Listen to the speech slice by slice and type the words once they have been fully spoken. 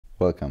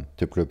Welcome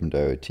to Equipment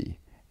IoT.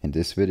 In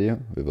this video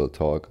we will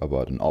talk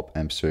about an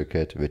op-amp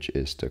circuit, which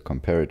is the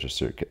comparator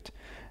circuit.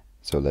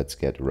 So let's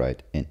get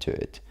right into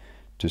it.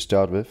 To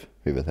start with,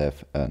 we will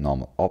have a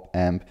normal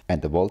op-amp,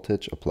 and the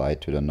voltage applied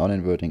to the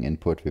non-inverting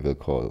input we will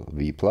call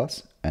V+,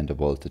 and the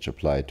voltage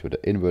applied to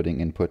the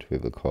inverting input we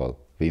will call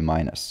V-.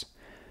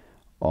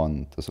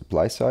 On the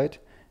supply side,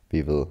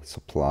 we will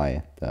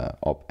supply the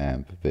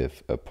op-amp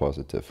with a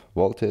positive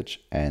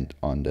voltage, and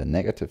on the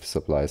negative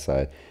supply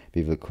side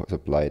we will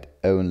supply it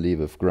only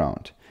with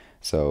ground.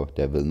 So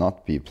there will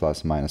not be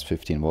plus minus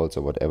 15 volts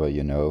or whatever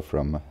you know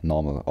from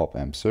normal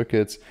op-amp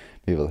circuits.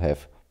 We will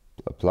have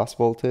a plus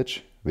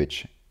voltage,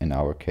 which in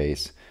our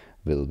case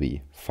will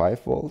be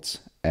 5 volts,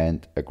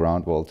 and a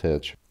ground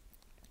voltage.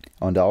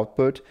 On the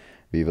output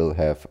we will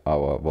have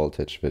our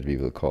voltage that we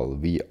will call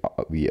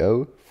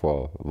VO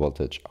for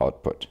voltage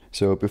output.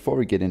 So before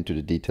we get into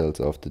the details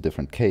of the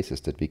different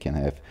cases that we can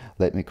have,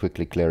 let me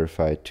quickly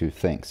clarify two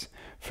things.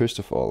 First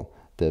of all,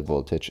 the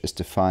voltage is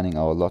defining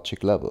our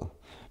logic level,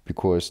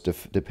 because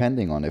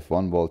depending on if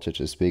one voltage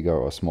is bigger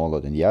or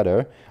smaller than the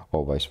other,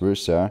 or vice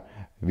versa,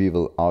 we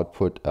will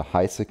output a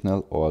high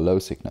signal or a low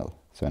signal.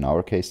 So in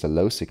our case, the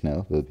low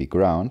signal will be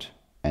ground,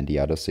 and the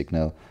other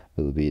signal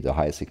will be, the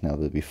high signal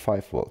will be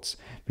 5 volts.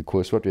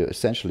 Because what we're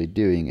essentially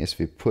doing is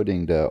we're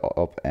putting the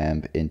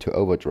op-amp into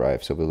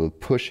overdrive. So we will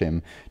push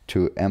him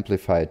to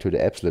amplify to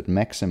the absolute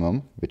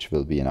maximum, which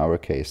will be in our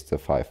case the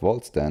 5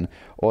 volts then,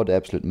 or the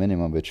absolute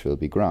minimum, which will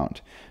be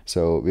ground.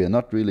 So we are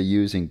not really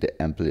using the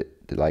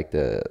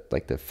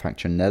the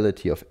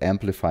functionality of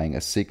amplifying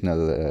a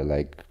signal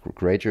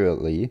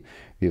gradually.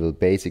 We will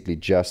basically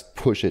just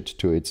push it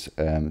to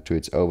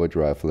its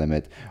overdrive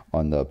limit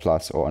on the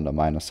plus or on the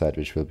minus side,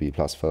 which will be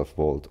plus 12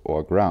 volt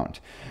or ground.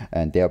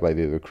 And thereby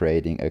we were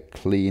creating a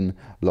clean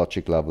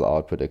logic level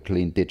output, a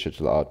clean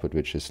digital output,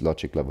 which is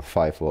logic level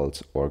 5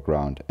 volts or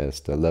ground as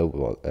the low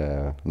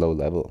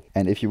level.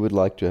 And if you would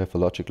like to have a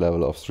logic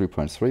level of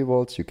 3.3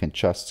 volts, you can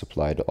just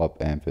supply the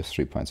op-amp with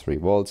 3.3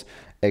 volts.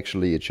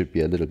 Actually, it should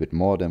be a little bit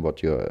more than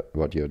what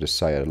your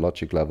desired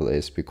logic level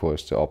is,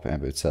 because the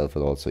op-amp itself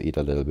will also eat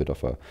a little bit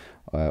of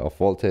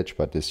voltage,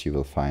 but this you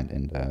will find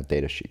in the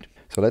datasheet.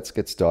 So let's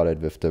get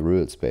started with the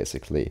rules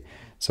basically.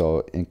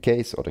 So in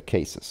case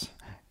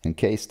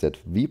that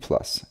V+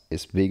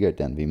 is bigger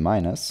than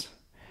V-,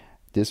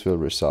 this will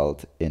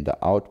result in the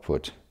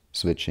output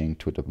switching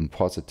to the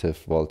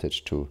positive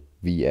voltage, to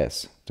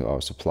Vs, to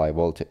our supply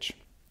voltage.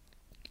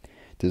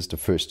 This is the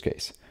first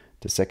case.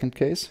 The second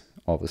case,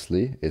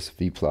 obviously, is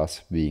V+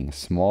 being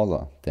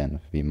smaller than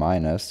V-,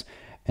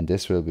 and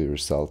this will be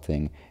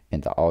resulting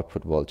in the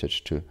output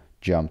voltage to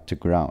jump to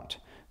ground.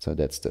 So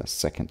that's the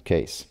second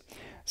case.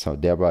 So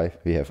thereby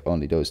we have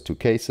only those two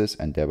cases,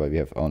 and thereby we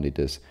have only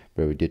this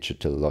very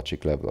digital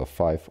logic level of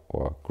 5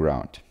 or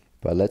ground.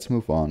 But let's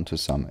move on to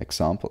some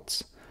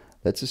examples.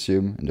 Let's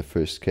assume in the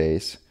first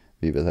case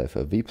we will have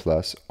a V+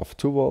 of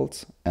 2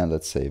 volts, and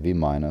let's say V-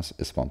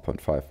 is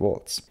 1.5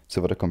 volts.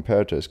 So what a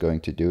comparator is going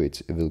to do,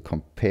 it will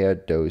compare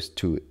those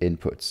two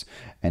inputs,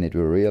 and it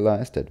will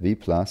realize that V+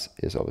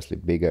 is obviously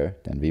bigger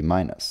than V-.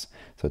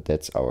 So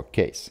that's our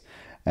case.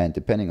 And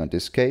depending on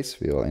this case,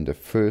 we are in the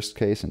first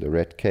case, in the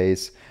red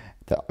case,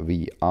 the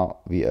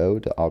VO,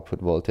 the output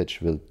voltage,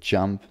 will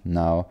jump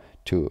now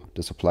to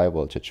the supply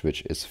voltage,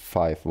 which is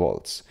 5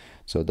 volts.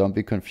 So don't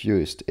be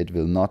confused, it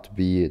will not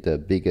be the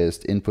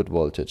biggest input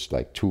voltage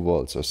like 2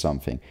 volts or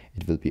something.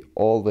 It will be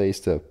always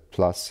the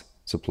plus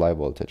supply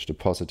voltage, the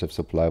positive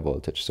supply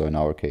voltage, so in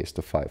our case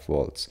the 5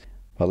 volts.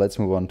 But let's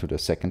move on to the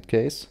second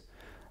case.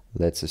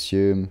 Let's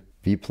assume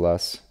V+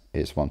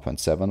 is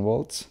 1.7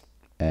 volts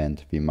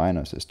and V-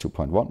 is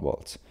 2.1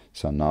 volts.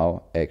 So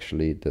now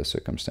actually the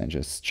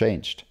circumstances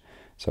changed.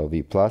 So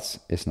V+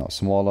 is now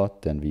smaller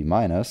than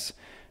V-,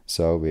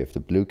 so we have the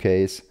blue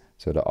case,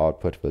 so the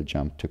output will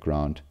jump to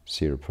ground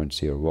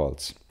 0.0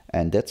 volts.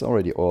 And that's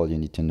already all you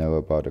need to know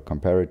about a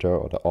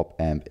comparator or the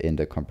op-amp in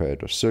the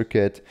comparator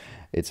circuit.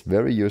 It's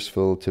very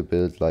useful to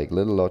build like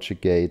little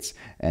logic gates,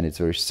 and it's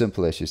very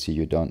simple. As you see,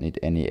 you don't need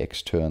any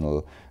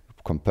external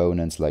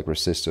components like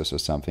resistors or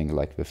something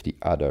like with the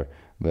other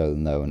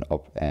well-known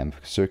op-amp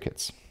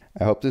circuits.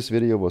 I hope this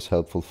video was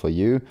helpful for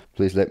you.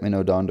 Please let me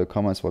know down in the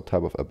comments what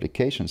type of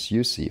applications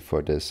you see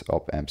for this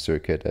op-amp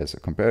circuit as a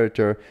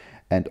comparator.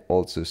 And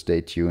also stay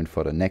tuned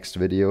for the next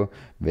video,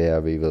 where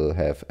we will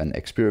have an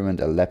experiment,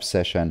 a lab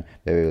session,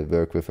 where we will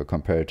work with a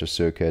comparator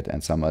circuit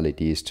and some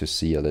LEDs to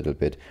see a little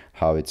bit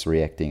how it's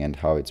reacting and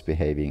how it's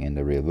behaving in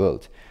the real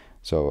world.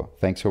 So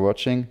thanks for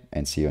watching,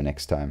 and see you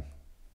next time.